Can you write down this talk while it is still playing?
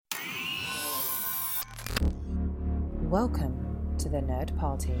Welcome to the Nerd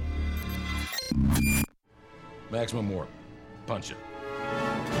Party. Maximum warp. Punch it.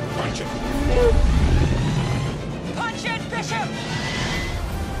 Punch it. Punch it, Bishop!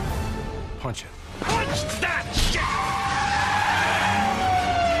 Punch it. Punch that shit!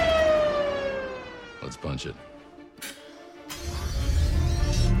 Let's punch it.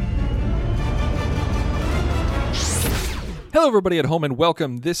 Hello, everybody at home, and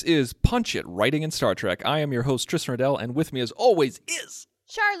welcome. This is Punch It, Writing in Star Trek. I am your host, Tristan Riddell, and with me, as always, is...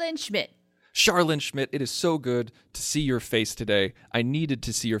 Charlene Schmidt. Charlene Schmidt, it is so good to see your face today. I needed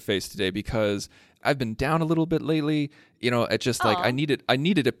to see your face today because I've been down a little bit lately. You know, it just like I needed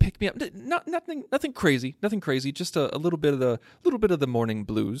to pick me up. Nothing crazy, just a little bit of the morning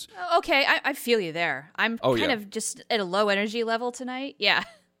blues. Okay, I feel you there. I'm kind of just at a low energy level tonight. Yeah.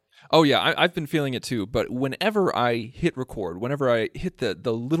 Oh, yeah, I've been feeling it too, but whenever I hit record, whenever I hit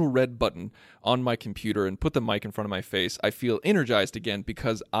the little red button on my computer and put the mic in front of my face, I feel energized again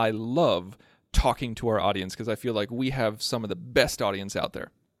because I love talking to our audience because I feel like we have some of the best audience out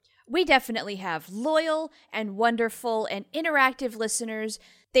there. We definitely have loyal and wonderful and interactive listeners.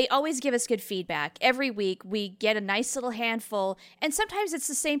 They always give us good feedback. Every week we get a nice little handful, and sometimes it's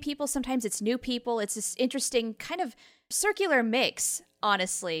the same people, sometimes it's new people. It's this interesting kind of circular mix,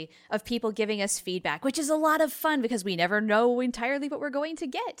 honestly, of people giving us feedback, which is a lot of fun because we never know entirely what we're going to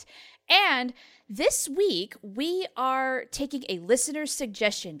get. And this week, we are taking a listener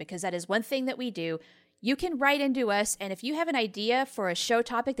suggestion because that is one thing that we do. You can write into us, and if you have an idea for a show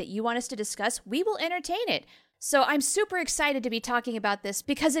topic that you want us to discuss, we will entertain it. So I'm super excited to be talking about this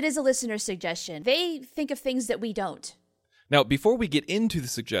because it is a listener suggestion. They think of things that we don't. Now, before we get into the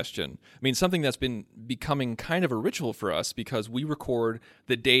suggestion, I mean, something that's been becoming kind of a ritual for us because we record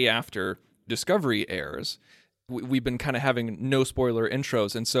the day after Discovery airs. We've been kind of having no spoiler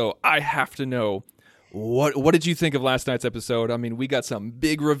intros, and so I have to know, what did you think of last night's episode? I mean, we got some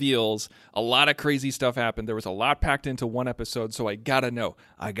big reveals. A lot of crazy stuff happened. There was a lot packed into one episode, so I gotta know.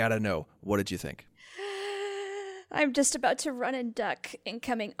 What did you think? I'm just about to run and duck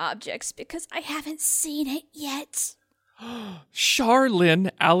incoming objects because I haven't seen it yet.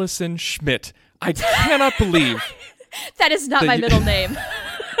 Charlene Allison Schmidt. I cannot believe. That is not my middle name.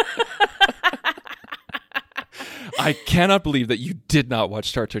 I cannot believe that you did not watch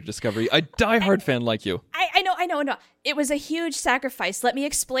Star Trek Discovery. A diehard fan like you. I know. It was a huge sacrifice. Let me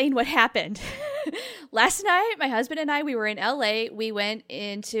explain what happened. Last night, my husband and I, we were in LA. We went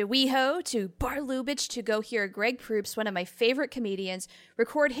into WeHo to Bar Lubitsch to go hear Greg Proops, one of my favorite comedians,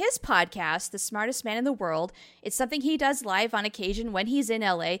 record his podcast, The Smartest Man in the World. It's something he does live on occasion when he's in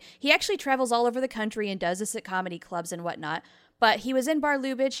LA. He actually travels all over the country and does this at comedy clubs and whatnot. But he was in Bar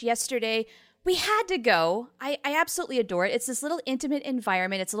Lubitsch yesterday. We had to go. I absolutely adore it. It's this little intimate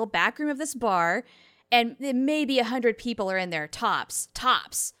environment. It's a little back room of this bar, and maybe 100 people are in there, tops.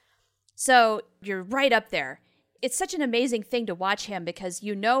 So you're right up there. It's such an amazing thing to watch him because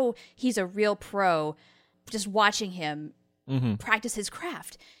you know he's a real pro just watching hhim practice his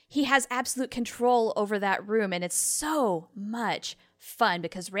craft. He has absolute control over that room, and it's so much fun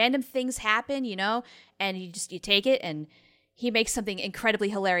because random things happen, you know, and you take it and he makes something incredibly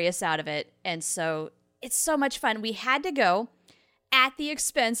hilarious out of it. And so it's so much fun. We had to go at the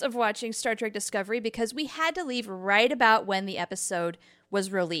expense of watching Star Trek Discovery because we had to leave right about when the episode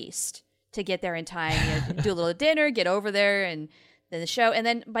was released to get there in time, you know, do a little dinner, get over there, and then the show. And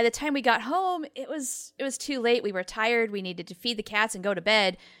then by the time we got home, it was too late. We were tired. We needed to feed the cats and go to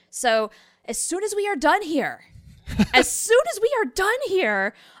bed. So as soon as we are done here,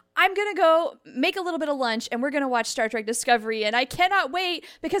 I'm going to go make a little bit of lunch, and we're going to watch Star Trek Discovery, and I cannot wait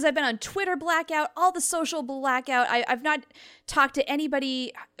because I've been on Twitter blackout, all the social blackout. I've not talked to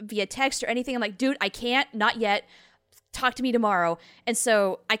anybody via text or anything. I'm like, dude, I can't, not yet. Talk to me tomorrow. And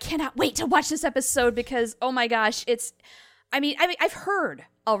so I cannot wait to watch this episode because, oh my gosh, I've heard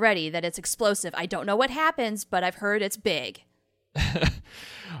already that it's explosive. I don't know what happens, but I've heard it's big.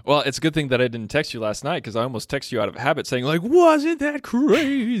 Well, it's a good thing that I didn't text you last night because I almost texted you out of habit saying, like, wasn't that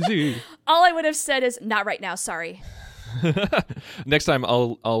crazy? All I would have said is, not right now, sorry. Next time,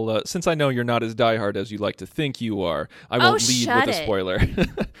 I'll since I know you're not as diehard as you like to think you are, I won't lead with a spoiler.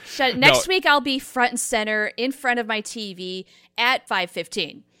 Shut it. Next week, I'll be front and center in front of my TV at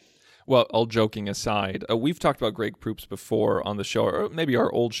 5:15. Well, all joking aside, we've talked about Greg Proops before on the show, or maybe our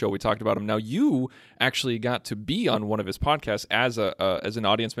old show we talked about him. Now, you actually got to be on one of his podcasts as an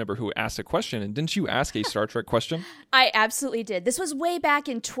audience member who asked a question, and didn't you ask a Star Trek question? I absolutely did. This was way back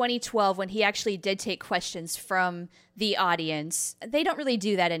in 2012 when he actually did take questions from the audience. They don't really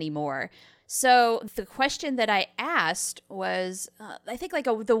do that anymore. So the question that I asked was, I think like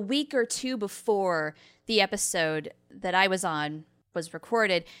the week or two before the episode that I was on was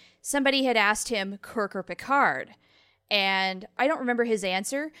recorded, somebody had asked him Kirk or Picard. And I don't remember his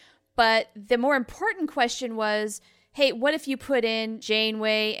answer, but the more important question was, hey, what if you put in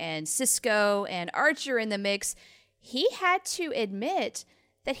Janeway and Sisko and Archer in the mix? He had to admit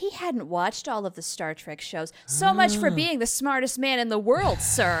that he hadn't watched all of the Star Trek shows. So much for being the smartest man in the world,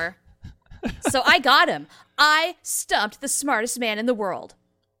 sir. So I got him. I stumped the smartest man in the world.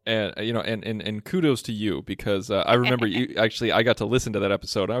 And and kudos to you, because I remember I got to listen to that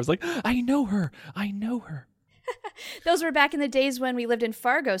episode and I was like, I know her. Those were back in the days when we lived in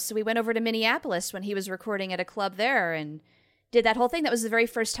Fargo, so we went over to Minneapolis when he was recording at a club there and did that whole thing. That was the very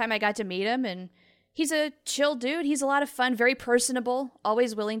first time I got to meet him, and he's a chill dude. He's a lot of fun, very personable,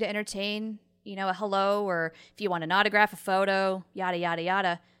 always willing to entertain, a hello, or if you want an autograph, a photo, yada, yada,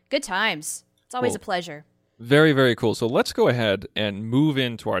 yada. Good times. It's always a pleasure. Very, very cool. So let's go ahead and move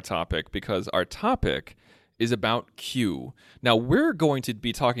into our topic, because our topic is about Q. Now, we're going to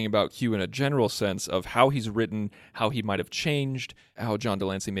be talking about Q in a general sense of how he's written, how he might have changed, how John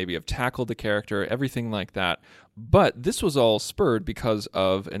Delancey maybe have tackled the character, everything like that. But this was all spurred because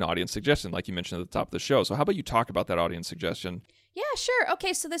of an audience suggestion, like you mentioned at the top of the show. So how about you talk about that audience suggestion? Yeah, sure.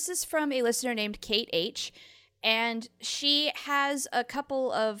 Okay, so this is from a listener named Kate H., and she has a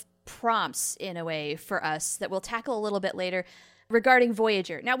couple of prompts, in a way, for us that we'll tackle a little bit later regarding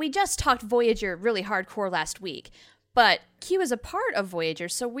Voyager. Now, we just talked Voyager really hardcore last week, but Q is a part of Voyager,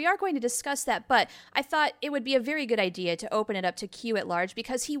 so we are going to discuss that. But I thought it would be a very good idea to open it up to Q at large,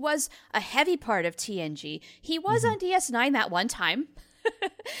 because he was a heavy part of TNG. He was on DS9 that one time.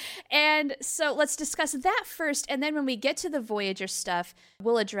 And so let's discuss that first, and then when we get to the Voyager stuff,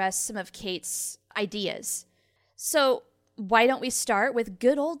 we'll address some of Kate's ideas. So why don't we start with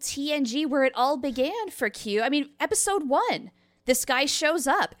good old TNG, where it all began for Q? I mean, episode 1, this guy shows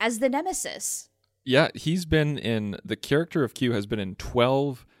up as the Nemesis. Yeah, the character of Q has been in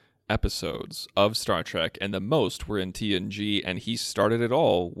 12 episodes of Star Trek, and the most were in TNG, and he started it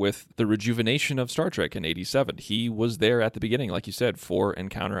all with the rejuvenation of Star Trek in 87. He was there at the beginning, like you said, for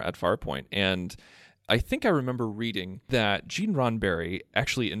Encounter at Farpoint. And I think I remember reading that Gene Roddenberry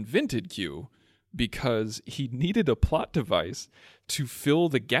actually invented Q because he needed a plot device to fill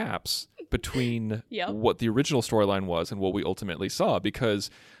the gaps between what the original storyline was and what we ultimately saw, because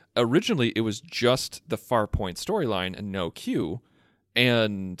originally it was just the Farpoint storyline and no Q,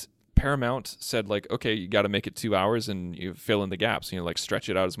 and Paramount said, like, okay, you got to make it 2 hours and you fill in the gaps, like stretch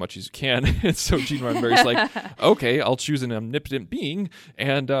it out as much as you can. And so Gene Roddenberry's like, okay, I'll choose an omnipotent being,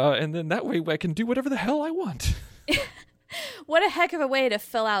 and then that way I can do whatever the hell I want. What a heck of a way to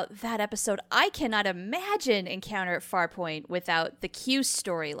fill out that episode. I cannot imagine Encounter at Farpoint without the Q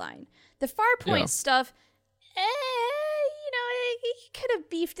storyline. The Farpoint stuff, he could have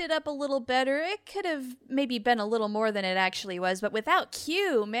beefed it up a little better. It could have maybe been a little more than it actually was. But without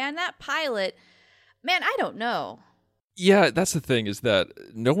Q, man, that pilot, I don't know. Yeah, that's the thing, is that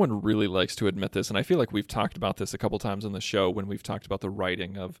no one really likes to admit this. And I feel like we've talked about this a couple times on the show when we've talked about the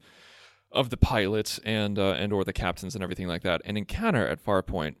writing of the pilots and or the captains and everything like that. And Encounter at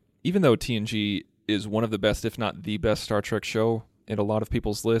Farpoint, even though TNG is one of the best, if not the best Star Trek show in a lot of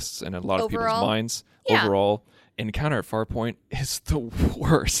people's lists and in a lot of people's minds, overall, Encounter at Farpoint is the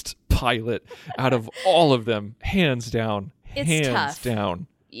worst pilot out of all of them, hands down. It's hands tough. Down.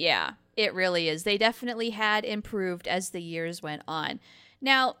 Yeah, it really is. They definitely had improved as the years went on.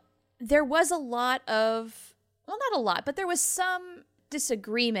 Now, there was a lot of, well, not a lot, but there was some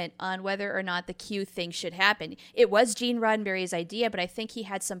disagreement on whether or not the Q thing should happen. It was Gene Roddenberry's idea, but I think he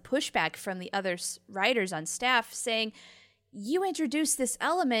had some pushback from the other writers on staff saying, you introduce this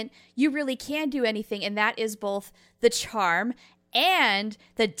element, you really can do anything, and that is both the charm and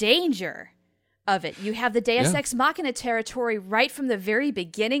the danger of it. You have the Deus Ex Machina territory right from the very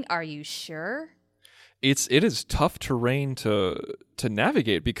beginning. Are you sure? It is tough terrain to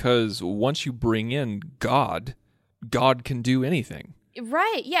navigate, because once you bring in God can do anything.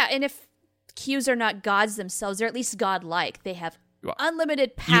 Right, yeah, and if Qs are not gods themselves, they're at least godlike. They have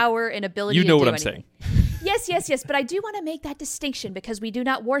unlimited power and ability to do anything. You know what I'm saying. Yes, but I do want to make that distinction, because we do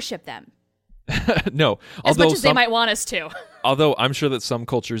not worship them. No. As much as they might want us to. Although I'm sure that some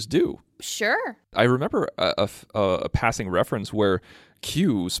cultures do. Sure. I remember a passing reference where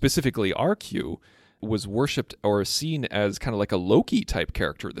Q, specifically our Q, was worshipped or seen as kind of like a Loki-type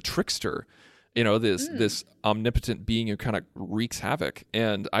character, the trickster. This omnipotent being who kind of wreaks havoc.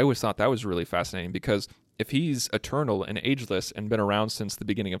 And I always thought that was really fascinating, because if he's eternal and ageless and been around since the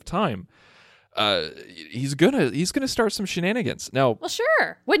beginning of time, he's gonna start some shenanigans. Now, well,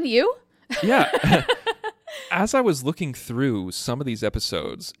 sure, wouldn't you? Yeah. As I was looking through some of these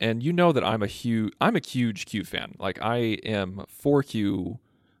episodes, and you know that I'm a huge Q fan. Like, I am for Q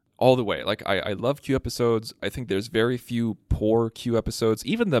all the way. Like, I love Q episodes. I think there's very few poor Q episodes.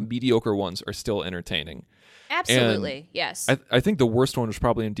 Even the mediocre ones are still entertaining. Absolutely, and yes. I think the worst one was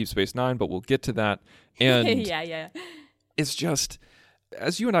probably in Deep Space Nine, but we'll get to that. And yeah. It's just,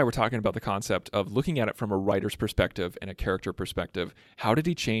 as you and I were talking about the concept of looking at it from a writer's perspective and a character perspective, how did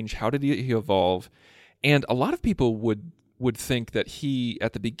he change? How did he evolve? And a lot of people would think that he,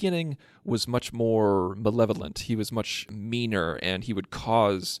 at the beginning, was much more malevolent. He was much meaner, and he would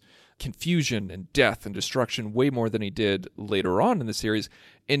cause confusion and death and destruction way more than he did later on in the series.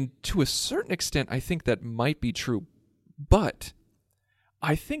 And to a certain extent, I think that might be true. But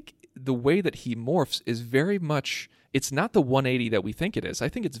I think the way that he morphs is very much, it's not the 180 that we think it is. I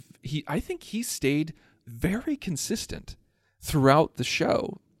think he stayed very consistent throughout the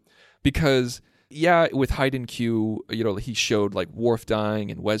show, because yeah, with Hayden Q, he showed like Worf dying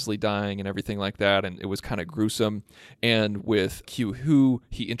and Wesley dying and everything like that, and it was kind of gruesome. And with Q Who,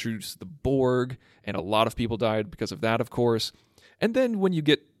 he introduced the Borg, and a lot of people died because of that, of course. And then when you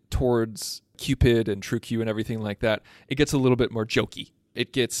get towards Cupid and True Q and everything like that, it gets a little bit more jokey.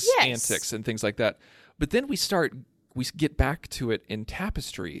 It gets antics and things like that. But then we get back to it in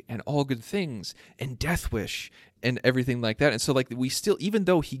Tapestry and All Good Things and Death Wish and everything like that. And so, like, we still, even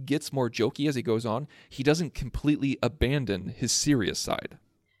though he gets more jokey as he goes on, he doesn't completely abandon his serious side.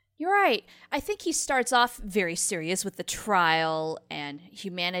 You're right. I think he starts off very serious with the trial and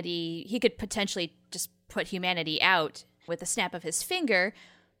humanity. He could potentially just put humanity out with a snap of his finger.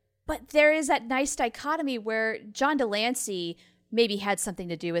 But there is that nice dichotomy where John Delancey maybe had something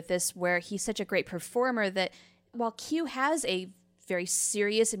to do with this, where he's such a great performer that while Q has a very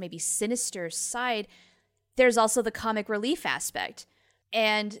serious and maybe sinister side, there's also the comic relief aspect.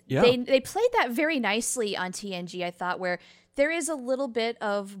 And they played that very nicely on TNG, I thought, where there is a little bit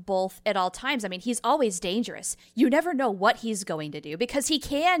of both at all times. I mean, he's always dangerous. You never know what he's going to do because he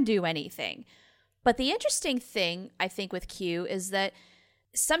can do anything. But the interesting thing, I think, with Q is that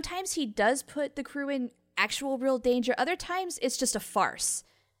sometimes he does put the crew in actual real danger. Other times it's just a farce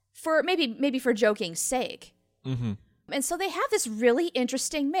for maybe for joking's sake. Mm-hmm. And so they have this really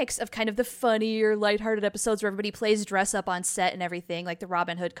interesting mix of kind of the funnier, lighthearted episodes where everybody plays dress up on set and everything, like the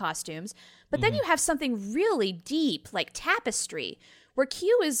Robin Hood costumes. But then you have something really deep, like Tapestry, where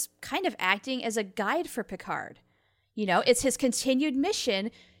Q is kind of acting as a guide for Picard. It's his continued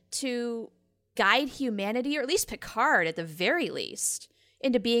mission to guide humanity, or at least Picard at the very least,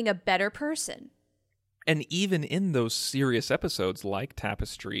 into being a better person. And even in those serious episodes like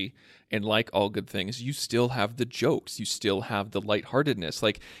Tapestry and like All Good Things, you still have the jokes. You still have the lightheartedness.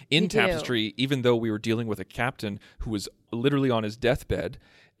 Like in Tapestry, even though we were dealing with a captain who was literally on his deathbed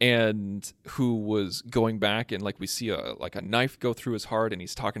and who was going back, and like we see a knife go through his heart, and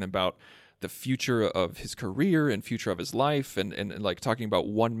he's talking about the future of his career and future of his life, and like talking about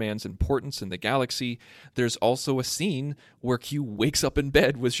one man's importance in the galaxy. There's also a scene where Q wakes up in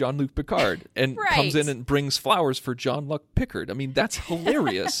bed with Jean-Luc Picard and comes in and brings flowers for Jean-Luc Picard. I mean, that's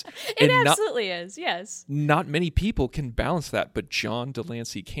hilarious. It absolutely is, yes. Not many people can balance that, but John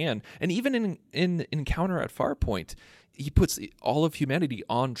Delancey can. And even in Encounter at Farpoint, he puts all of humanity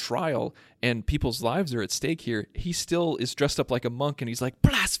on trial and people's lives are at stake here. He still is dressed up like a monk and he's like,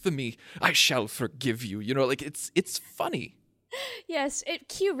 blasphemy, I shall forgive you. It's funny. Yes,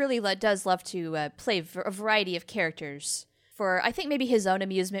 Q really does love to play a variety of characters for, I think, maybe his own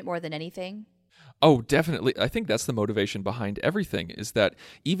amusement more than anything. Oh, definitely. I think that's the motivation behind everything, is that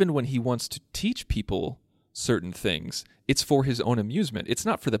even when he wants to teach people certain things, it's for his own amusement. It's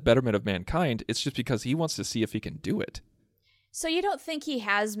not for the betterment of mankind. It's just because he wants to see if he can do it. So you don't think he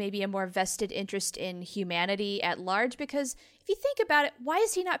has maybe a more vested interest in humanity at large? Because if you think about it, why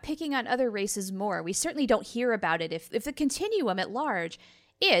is he not picking on other races more? We certainly don't hear about it if the continuum at large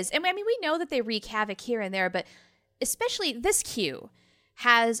is. And I mean, we know that they wreak havoc here and there, but especially this Q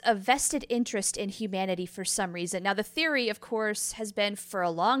has a vested interest in humanity for some reason. Now, the theory, of course, has been for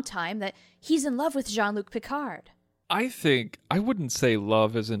a long time that he's in love with Jean-Luc Picard. I wouldn't say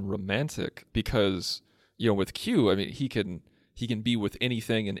love as in romantic, because, with Q, I mean, he can be with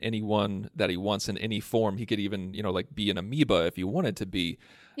anything and anyone that he wants in any form. He could even, be an amoeba if he wanted to be.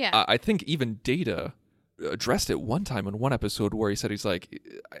 Yeah. I think even Data addressed it one time in one episode where he said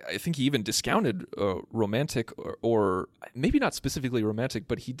I think he even discounted romantic or maybe not specifically romantic,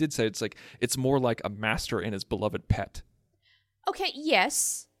 but he did say it's more like a master and his beloved pet. Okay,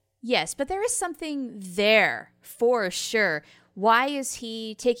 yes, but there is something there for sure. Why is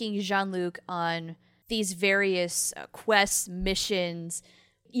he taking Jean-Luc on these various quests, missions?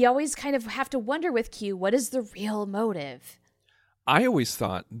 you always kind of have to wonder with Q, what is the real motive? I always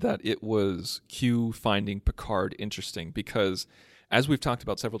thought that it was Q finding Picard interesting because, as we've talked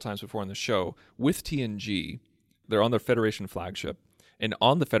about several times before on the show, with TNG, they're on the Federation flagship. And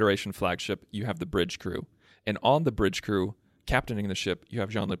on the Federation flagship, you have the bridge crew. And on the bridge crew, captaining the ship, you have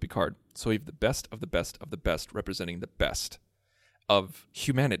Jean-Luc Picard. So you have the best of the best of the best representing the best of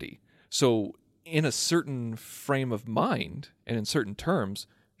humanity. So in a certain frame of mind and in certain terms,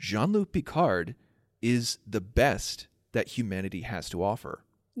 Jean-Luc Picard is the best that humanity has to offer.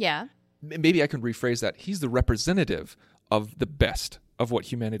 Yeah. Maybe I can rephrase that. He's the representative of the best of what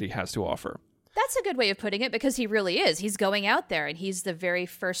humanity has to offer. That's a good way of putting it because he really is. He's going out there and he's the very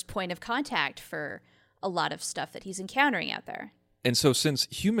first point of contact for a lot of stuff that he's encountering out there. And so since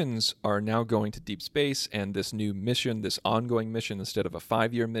humans are now going to deep space and this new mission, this ongoing mission instead of a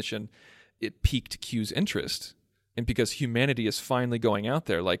 5-year mission, it piqued Q's interest. And because humanity is finally going out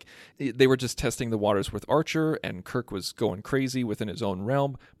there, like they were just testing the waters with Archer and Kirk was going crazy within his own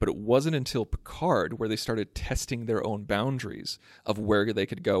realm, but it wasn't until Picard where they started testing their own boundaries of where they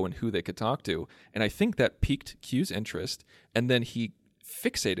could go and who they could talk to. And I think that piqued Q's interest, and then he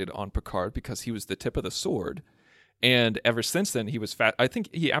fixated on Picard because he was the tip of the sword. And ever since then, he was fat. I think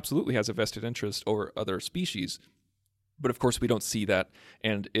he absolutely has a vested interest over other species. But of course, we don't see that.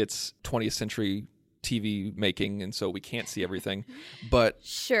 And it's 20th century TV making, and so we can't see everything. But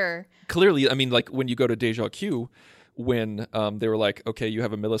sure, clearly, I mean, like when you go to Deja Q, when they were like, okay, you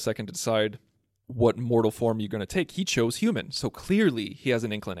have a millisecond to decide what mortal form you're going to take, he chose human. So clearly, he has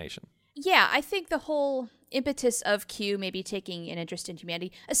an inclination. Yeah, I think the whole impetus of Q maybe taking an interest in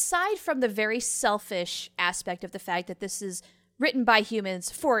humanity, aside from the very selfish aspect of the fact that this is written by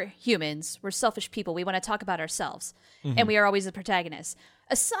humans for humans, we're selfish people, we want to talk about ourselves, and we are always the protagonists.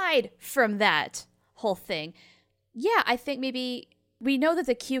 Aside from that whole thing, yeah, I think maybe we know that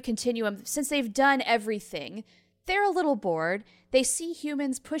the Q continuum, since they've done everything, they're a little bored. They see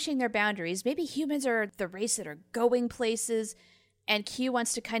humans pushing their boundaries. Maybe humans are the race that are going places, and Q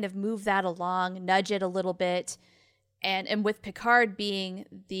wants to kind of move that along, nudge it a little bit. And with Picard being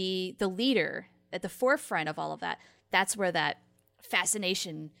the leader at the forefront of all of that, that's where that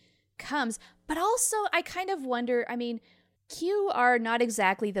fascination comes. But also, I kind of wonder, I mean, Q are not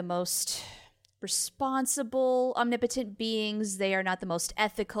exactly the most responsible, omnipotent beings. They are not the most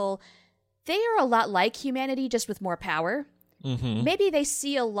ethical. They are a lot like humanity, just with more power. Mm-hmm. Maybe they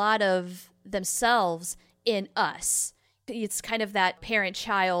see a lot of themselves in us. It's kind of that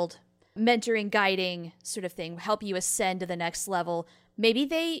parent-child mentoring, guiding sort of thing, help you ascend to the next level. Maybe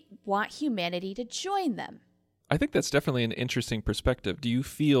they want humanity to join them. I think that's definitely an interesting perspective. Do you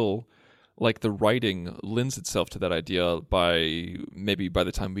feel like the writing lends itself to that idea by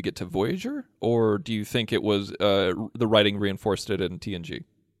the time we get to Voyager? Or do you think it was the writing reinforced it in TNG?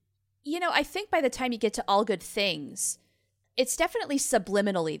 You know, I think by the time you get to All Good Things, it's definitely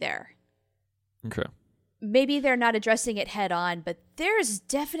subliminally there. Okay. Maybe they're not addressing it head on, but there's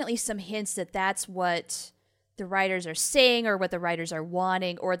definitely some hints that that's what the writers are saying or what the writers are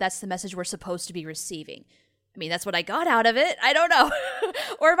wanting, or that's the message we're supposed to be receiving. I mean, that's what I got out of it. I don't know.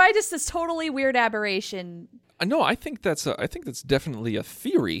 Or am I just this totally weird aberration? No, I think that's definitely a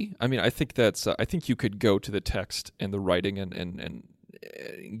theory. I mean, I think I think you could go to the text and the writing and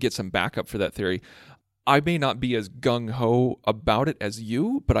get some backup for that theory. I may not be as gung-ho about it as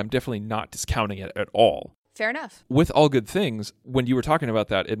you, but I'm definitely not discounting it at all. Fair enough. With All Good Things, when you were talking about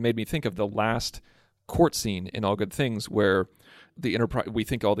that, it made me think of the last court scene in All Good Things where we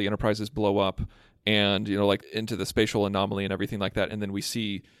think all the Enterprises blow up and, you know, like into the spatial anomaly and everything like that. And then we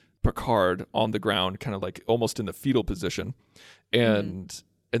see Picard on the ground, kind of like almost in the fetal position. And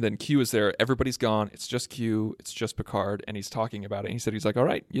then Q is there. Everybody's gone. It's just Q. It's just Picard. And he's talking about it. And he said, he's like, all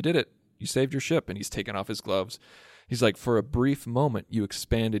right, you did it. You saved your ship. And he's taken off his gloves. He's like, for a brief moment, you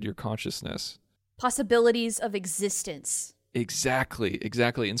expanded your consciousness. Possibilities of existence. Exactly.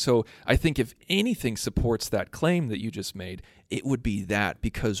 And so I think if anything supports that claim that you just made, it would be that.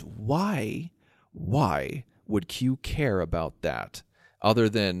 Because why would Q care about that? Other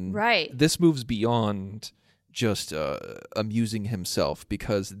than this moves beyond just amusing himself,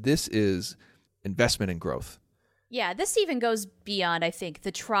 because this is investment in growth. Yeah, this even goes beyond, I think,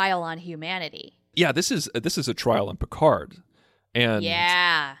 the trial on humanity. Yeah, this is a trial on Picard. And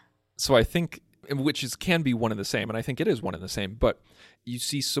yeah. So I think, can be one and the same, and I think it is one and the same, but you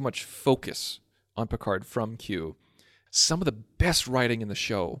see so much focus on Picard from Q. Some of the best writing in the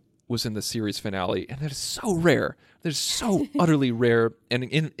show was in the series finale, and that is so rare. That is so utterly rare. And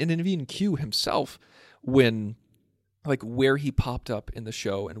even Q himself, when, like, where he popped up in the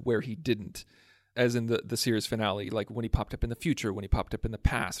show and where he didn't, as in the series finale, like when he popped up in the future, when he popped up in the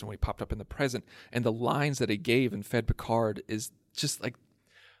past, and when he popped up in the present. And the lines that he gave and fed Picard is just like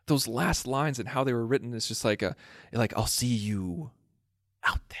those last lines and how they were written is just like I'll see you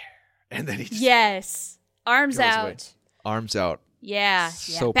out there. And then he just yes. Arms goes out. away. Arms out. Yeah.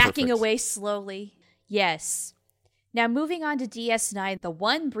 So Backing perfect. away slowly. Yes. Now moving on to DS9, the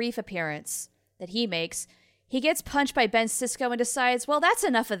one brief appearance that he makes, he gets punched by Ben Sisko and decides, well, that's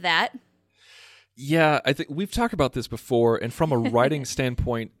enough of that. Yeah, I think we've talked about this before, and from a writing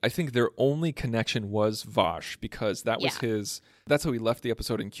standpoint, I think their only connection was Vosh, because that was that's how he left the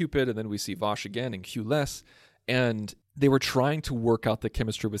episode in Cupid, and then we see Vosh again in Q-less, and they were trying to work out the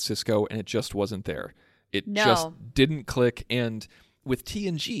chemistry with Sisko, and it just wasn't there. It just didn't click, and with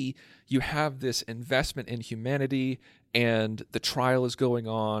TNG, you have this investment in humanity, and the trial is going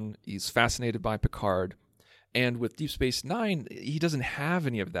on. He's fascinated by Picard. And with Deep Space Nine, he doesn't have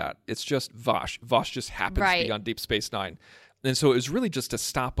any of that. It's just Vosh. Vosh just happens to be on Deep Space Nine. And so it was really just a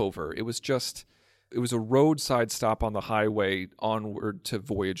stopover. It was a roadside stop on the highway onward to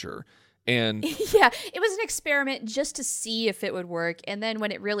Voyager. And yeah, it was an experiment just to see if it would work. And then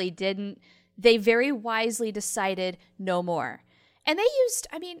when it really didn't, they very wisely decided no more. And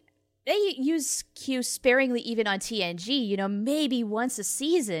they used Q sparingly even on TNG, maybe once a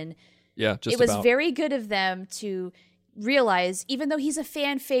season. Yeah, just it was about. very good of them to realize, even though he's a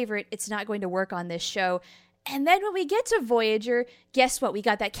fan favorite, it's not going to work on this show. And then when we get to Voyager, guess what? We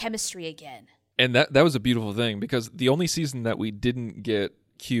got that chemistry again. And that was a beautiful thing, because the only season that we didn't get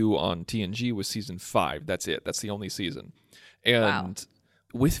Q on TNG was season 5. That's it. That's the only season. And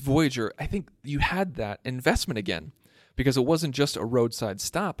with Voyager, I think you had that investment again, because it wasn't just a roadside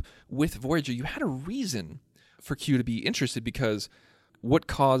stop. With Voyager, you had a reason for Q to be interested, because what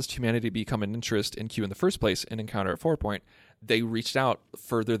caused humanity to become an interest in Q in the first place in Encounter at Farpoint, they reached out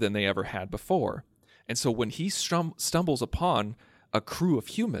further than they ever had before. And so when he stumbles upon a crew of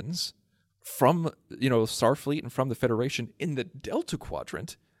humans from, Starfleet and from the Federation in the Delta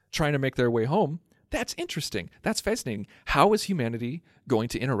Quadrant trying to make their way home, that's interesting. That's fascinating. How is humanity going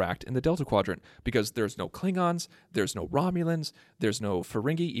to interact in the Delta Quadrant? Because there's no Klingons, there's no Romulans, there's no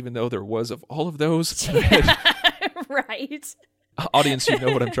Ferengi, even though there was of all of those. Right. Audience, you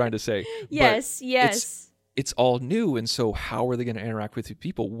know what I'm trying to say. Yes. It's all new, and so how are they going to interact with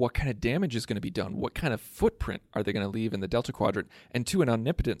people? What kind of damage is going to be done? What kind of footprint are they going to leave in the Delta Quadrant? And to an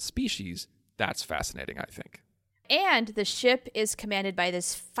omnipotent species, that's fascinating, I think. And the ship is commanded by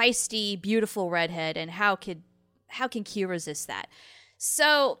this feisty, beautiful redhead, and how can Q resist that?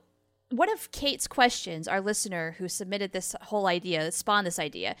 So one of Kate's questions, our listener who submitted this whole idea, spawned this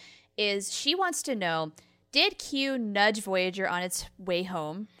idea, is she wants to know, did Q nudge Voyager on its way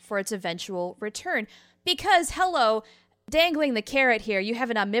home for its eventual return? Because, hello, dangling the carrot here, you have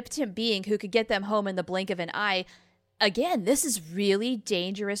an omnipotent being who could get them home in the blink of an eye. Again, this is really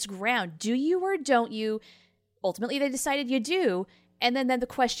dangerous ground. Do you or don't you? Ultimately, they decided you do. And then the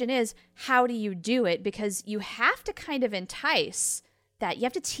question is, how do you do it? Because you have to kind of entice that. You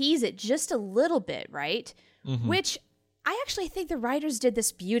have to tease it just a little bit, right? Mm-hmm. Which I actually think the writers did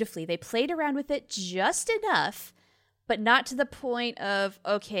this beautifully. They played around with it just enough, but not to the point of,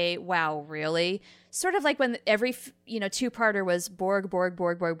 okay, wow, really? Sort of like when every, two-parter was Borg, Borg,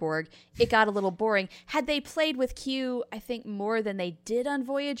 Borg, Borg, Borg. It got a little boring. Had they played with Q, I think, more than they did on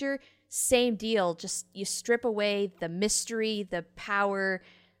Voyager, same deal. Just you strip away the mystery, the power,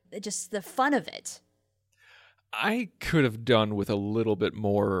 just the fun of it. I could have done with a little bit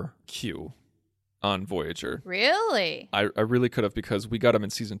more Q on Voyager. Really? I really could have, because we got him in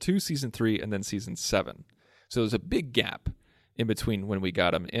season 2, season 3, and then season 7. So there's a big gap in between when we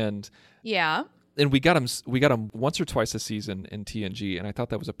got him. And we got him once or twice a season in TNG, and I thought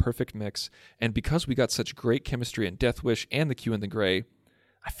that was a perfect mix. And because we got such great chemistry in Death Wish and the Q and the Gray,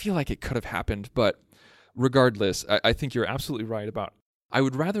 I feel like it could have happened. But regardless, I think you're absolutely right about, I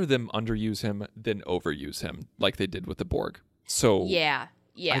would rather them underuse him than overuse him like they did with the Borg. So yeah.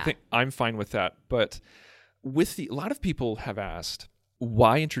 I think I'm fine with that. But a lot of people have asked,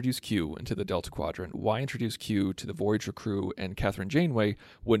 why introduce Q into the Delta Quadrant? Why introduce Q to the Voyager crew and Catherine Janeway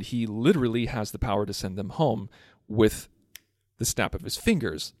when he literally has the power to send them home with the snap of his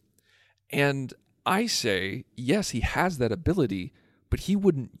fingers? And I say, yes, he has that ability, but he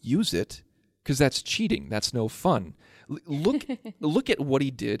wouldn't use it because that's cheating. That's no fun. Look at what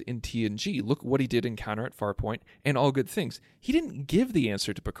he did in TNG. Look what he did in Encounter at Farpoint and All Good Things. He didn't give the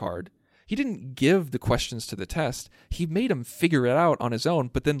answer to Picard. He didn't give the questions to the test. He made him figure it out on his own,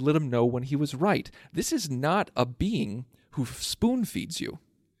 but then let him know when he was right. This is not a being who spoon feeds you.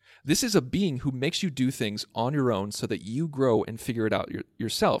 This is a being who makes you do things on your own so that you grow and figure it out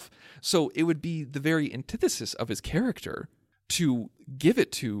yourself. So it would be the very antithesis of his character to give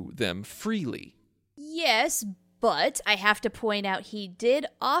it to them freely. Yes, but I have to point out he did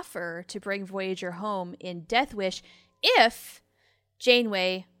offer to bring Voyager home in Death Wish if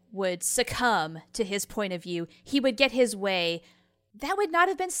Janeway would succumb to his point of view. He would get his way. That would not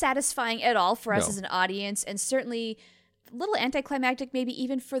have been satisfying at all for us as an audience, and certainly a little anticlimactic maybe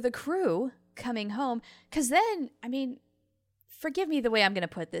even for the crew coming home. Because then, I mean, forgive me the way I'm going to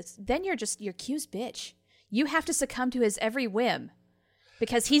put this, then you're Q's bitch. You have to succumb to his every whim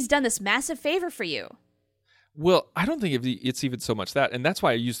because he's done this massive favor for you. Well, I don't think it's even so much that, and that's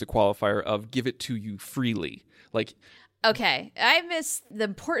why I used the qualifier of give it to you freely. Like, okay, I miss the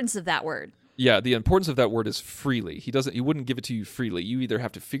importance of that word. Yeah, the importance of that word is freely. He wouldn't give it to you freely. You either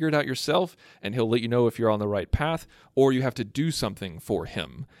have to figure it out yourself, and he'll let you know if you're on the right path, or you have to do something for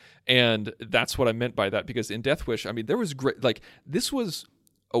him. And that's what I meant by that, because in Death Wish, I mean, there was great, like, this was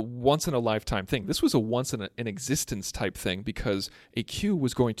a once-in-a-lifetime thing. This was a once-in-an-existence type thing, because a Q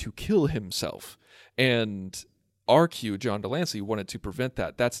was going to kill himself. And our Q, John Delancey, wanted to prevent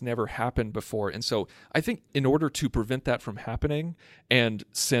that. That's never happened before. And so I think in order to prevent that from happening and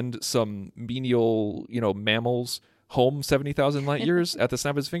send some menial, mammals home 70,000 light years at the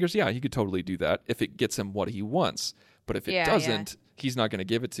snap of his fingers, yeah, he could totally do that if it gets him what he wants. But if it doesn't, he's not going to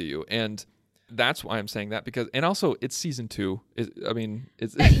give it to you. And that's why I'm saying that, because, and also it's season 2.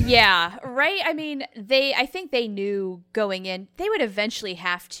 It's yeah, right. I mean, I think they knew going in, they would eventually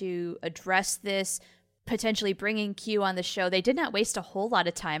have to address this, potentially bringing Q on the show. They did not waste a whole lot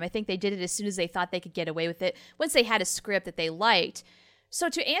of time. I think they did it as soon as they thought they could get away with it, once they had a script that they liked. So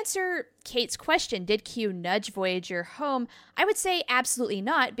to answer Kate's question, did Q nudge Voyager home? I would say absolutely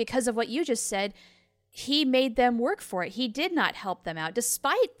not, because of what you just said. He made them work for it. He did not help them out,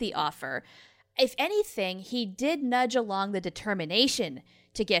 despite the offer. If anything, he did nudge along the determination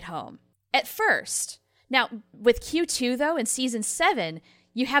to get home at first. Now, with Q2, though, in season 7,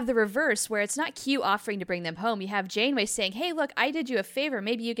 you have the reverse, where it's not Q offering to bring them home. You have Janeway saying, hey, look, I did you a favor.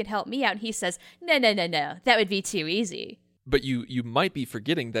 Maybe you can help me out. And he says, no. That would be too easy. But you might be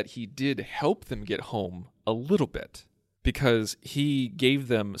forgetting that he did help them get home a little bit, because he gave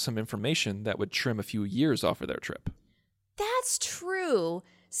them some information that would trim a few years off of their trip. That's true.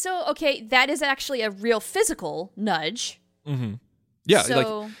 So, okay, that is actually a real physical nudge. Mm-hmm. Yeah,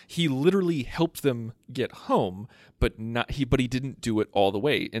 so, like he literally helped them get home, but he didn't do it all the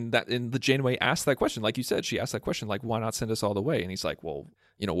way. And the Janeway asked that question, like you said, she asked that question, like, why not send us all the way? And he's like, well,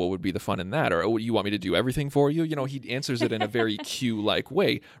 what would be the fun in that? Or, oh, you want me to do everything for you? He answers it in a very Q-like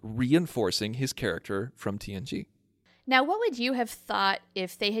way, reinforcing his character from TNG. Now, what would you have thought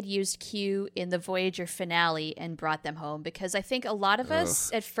if they had used Q in the Voyager finale and brought them home? Because I think a lot of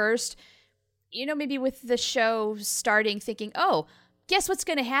us at first, maybe with the show starting thinking, oh, guess what's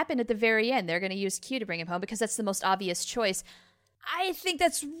going to happen at the very end? They're going to use Q to bring him home because that's the most obvious choice. I think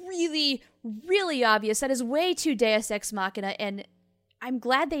that's really, really obvious. That is way too Deus Ex Machina, and I'm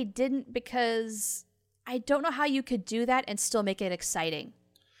glad they didn't, because I don't know how you could do that and still make it exciting.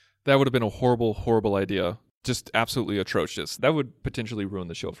 That would have been a horrible, horrible idea. Just absolutely atrocious. That would potentially ruin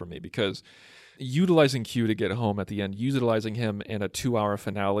the show for me, because utilizing Q to get home at the end, utilizing him in a 2-hour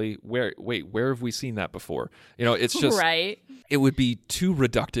finale, where have we seen that before? It's just right. It would be too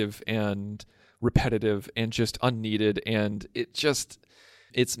reductive and repetitive and just unneeded, and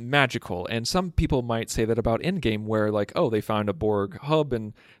it's magical. And some people might say that about Endgame, where like, oh, they found a Borg hub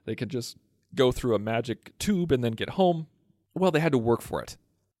and they could just go through a magic tube and then get home. Well, they had to work for it.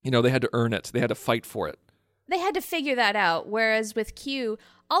 They had to earn it. They had to fight for it. They had to figure that out, whereas with Q,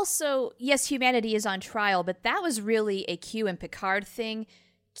 also, yes, humanity is on trial, but that was really a Q and Picard thing.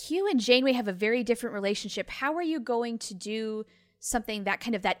 Q and Janeway have a very different relationship. How are you going to do something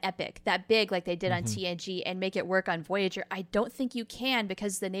that epic, that big, like they did on TNG, and make it work on Voyager? I don't think you can,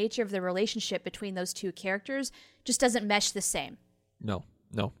 because the nature of the relationship between those two characters just doesn't mesh the same. No,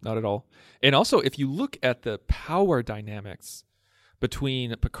 not at all. And also, if you look at the power dynamics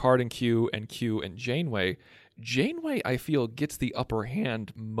between Picard and Q and Janeway, I feel, gets the upper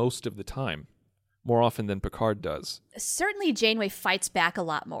hand most of the time, more often than Picard does. Certainly Janeway fights back a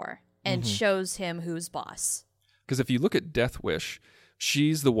lot more and shows him who's boss. Because if you look at Death Wish,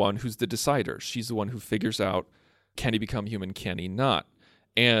 she's the one who's the decider. She's the one who figures out, can he become human, can he not?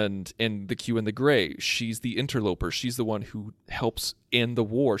 And in The Q and the Gray, she's the interloper. She's the one who helps in the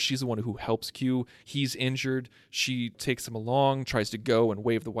war. She's the one who helps Q. He's injured. She takes him along, tries to go and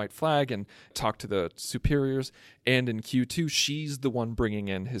wave the white flag and talk to the superiors. And in Q2, she's the one bringing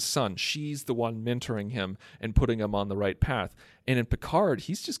in his son. She's the one mentoring him and putting him on the right path. And in Picard,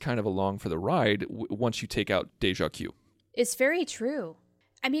 he's just kind of along for the ride once you take out Deja Q. It's very true.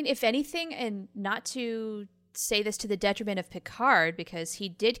 I mean, if anything, and not to say this to the detriment of Picard, because he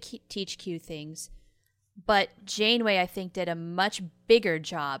did teach Q things, but Janeway, I think, did a much bigger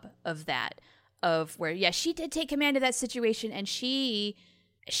job of that, of where, yeah, she did take command of that situation, and she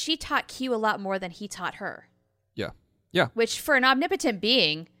taught Q a lot more than he taught her. Yeah. Which, for an omnipotent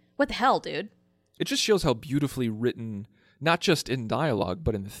being, what the hell, dude? It just shows how beautifully written, not just in dialogue,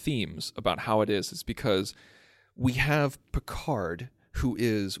 but in the themes about how it is. It's because we have Picard, who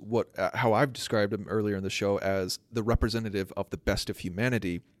is how I've described him earlier in the show as the representative of the best of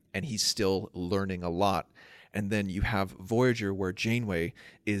humanity, and he's still learning a lot. And then you have Voyager, where Janeway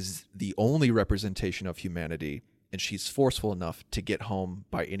is the only representation of humanity, and she's forceful enough to get home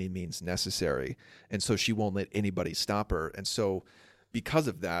by any means necessary. And so she won't let anybody stop her. And so because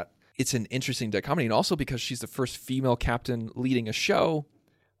of that, it's an interesting dichotomy. And also because she's the first female captain leading a show,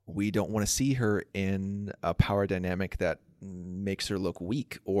 we don't want to see her in a power dynamic that makes her look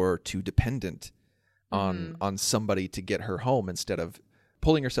weak or too dependent on somebody to get her home instead of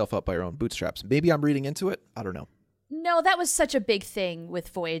pulling herself up by her own bootstraps. Maybe I'm reading into it. I don't know. No, that was such a big thing with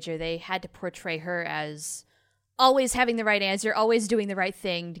Voyager. They had to portray her as always having the right answer, always doing the right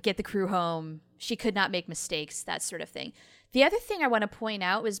thing to get the crew home. She could not make mistakes, that sort of thing. The other thing I want to point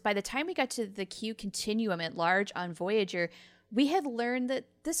out was by the time we got to the Q continuum at large on Voyager, we had learned that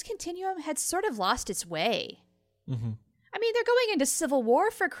this continuum had sort of lost its way. Mm-hmm. I mean, they're going into civil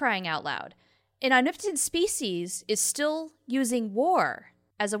war, for crying out loud. An omnipotent species is still using war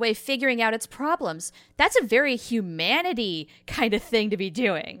as a way of figuring out its problems. That's a very humanity kind of thing to be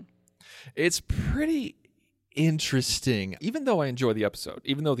doing. It's pretty interesting. Even though I enjoy the episode,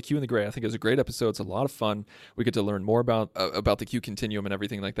 even though The Q and the Gray, I think, is a great episode, it's a lot of fun. We get to learn more about the Q continuum and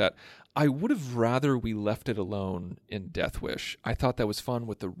everything like that. I would have rather we left it alone in Death Wish. I thought that was fun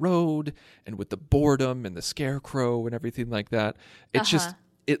with the road and with the boredom and the scarecrow and everything like that. It just,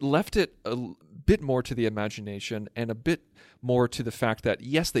 it left it a bit more to the imagination and a bit more to the fact that,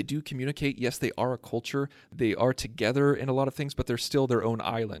 yes, they do communicate. Yes, they are a culture. They are together in a lot of things, but they're still their own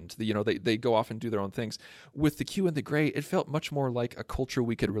island. They go off and do their own things. With the Q and the Gray, it felt much more like a culture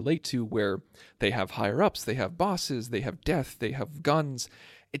we could relate to, where they have higher ups, they have bosses, they have death, they have guns.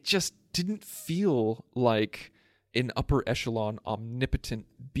 It just didn't feel like an upper echelon omnipotent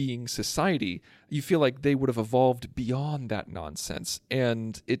being society. You feel like they would have evolved beyond that nonsense.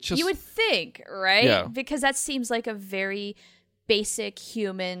 And it just... You would think, right? Yeah. Because that seems like a very basic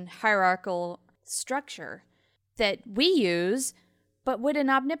human hierarchical structure that we use. But would an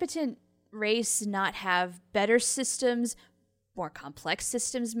omnipotent race not have better systems, more complex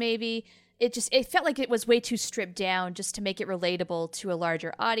systems maybe? It felt like it was way too stripped down just to make it relatable to a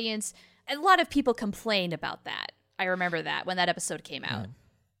larger audience. A lot of people complained about that. I remember that when that episode came out.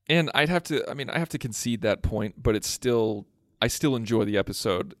 And I have to concede that point, but I still enjoy the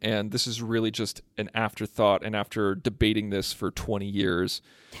episode. And this is really just an afterthought. And after debating this for 20 years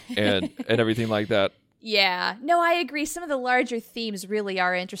and everything like that. Yeah, no, I agree. Some of the larger themes really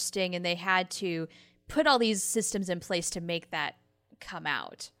are interesting, and they had to put all these systems in place to make that come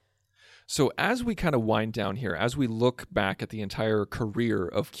out. So as we kind of wind down here, as we look back at the entire career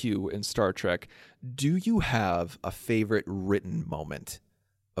of Q in Star Trek, do you have a favorite written moment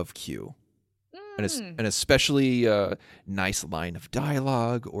of Q? An especially nice line of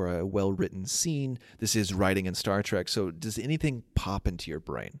dialogue or a well-written scene? This is writing in Star Trek, so does anything pop into your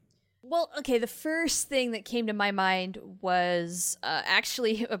brain? Well, okay, the first thing that came to my mind was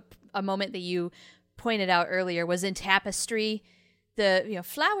actually a moment that you pointed out earlier was in Tapestry. The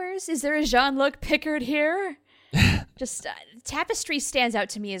flowers, is there a Jean-Luc Picard here? Just Tapestry stands out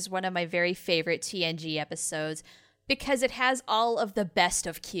to me as one of my very favorite TNG episodes because it has all of the best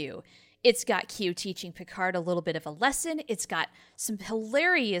of Q. It's got Q teaching Picard a little bit of a lesson. It's got some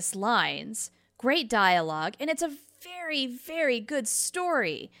hilarious lines, great dialogue, and it's a very, very good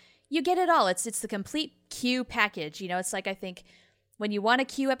story. You get it all. It's the complete Q package. It's like, I think when you want a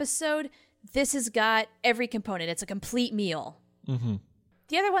Q episode, this has got every component. It's a complete meal. Mm-hmm.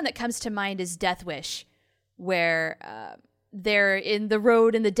 The other one that comes to mind is Death Wish, where they're in the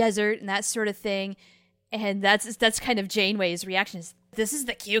road in the desert and that sort of thing. And that's kind of Janeway's reaction is, this is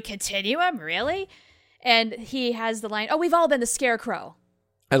the Q continuum, really? And he has the line, oh, we've all been the Scarecrow.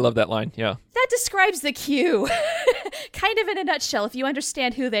 I love that line, yeah. That describes the Q kind of in a nutshell if you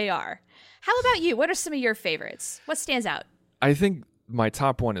understand who they are. How about you? What are some of your favorites? What stands out? I think my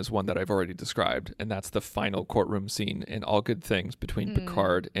top one is one that I've already described, and that's the final courtroom scene in All Good Things between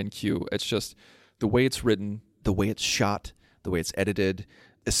Picard and Q. It's just the way it's written, the way it's shot, the way it's edited,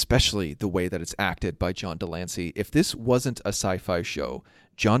 especially the way that it's acted by John Delancey. If this wasn't a sci-fi show,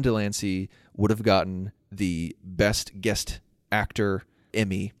 John Delancey would have gotten the Best Guest Actor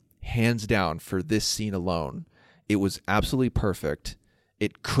Emmy, hands down, for this scene alone. It was absolutely perfect.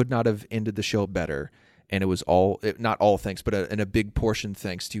 It could not have ended the show better. And it was not all thanks, but in a big portion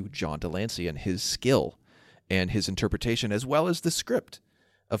thanks to John Delancey and his skill and his interpretation, as well as the script,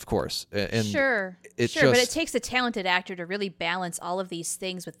 of course. And sure, but it takes a talented actor to really balance all of these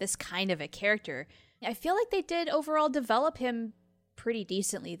things with this kind of a character. I feel like they did overall develop him pretty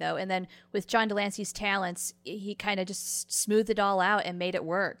decently, though. And then with John Delancey's talents, he kind of just smoothed it all out and made it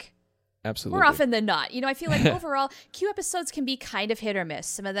work. Absolutely. More often than not. I feel like overall, Q episodes can be kind of hit or miss.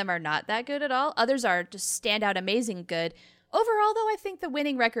 Some of them are not that good at all. Others are just stand out amazing good. Overall, though, I think the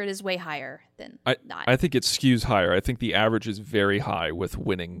winning record is way higher than not. I think it skews higher. I think the average is very high with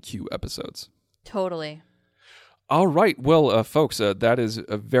winning Q episodes. Totally. All right. Well, folks, that is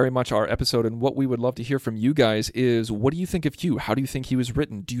very much our episode. And what we would love to hear from you guys is, what do you think of Q? How do you think he was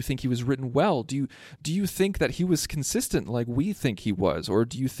written? Do you think he was written well? Do you think that he was consistent like we think he was? Or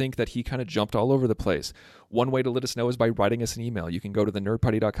do you think that he kind of jumped all over the place? One way to let us know is by writing us an email. You can go to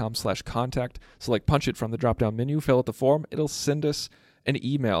thenerdparty.com/contact, select Punch It from the drop-down menu, fill out the form. It'll send us an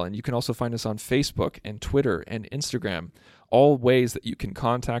email. And you can also find us on Facebook and Twitter and Instagram. All ways that you can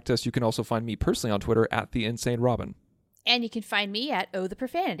contact us. You can also find me personally on Twitter at @TheInsaneRobin. And you can find me at Oh the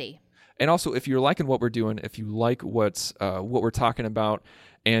Profanity. And also, if you're liking what we're doing, if you like what we're talking about,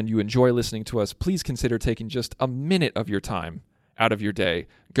 and you enjoy listening to us, please consider taking just a minute of your time out of your day.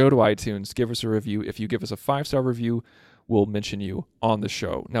 Go to iTunes, give us a review. If you give us a 5-star review, we'll mention you on the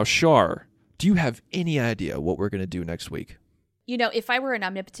show. Now, Char, do you have any idea what we're going to do next week? If I were an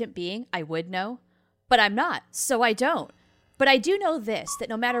omnipotent being, I would know. But I'm not, so I don't. But I do know this, that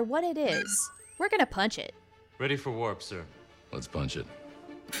no matter what it is, we're going to punch it. Ready for warp, sir. Let's punch it.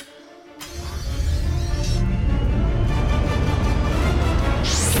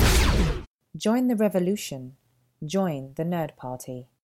 Join the revolution. Join the Nerd Party.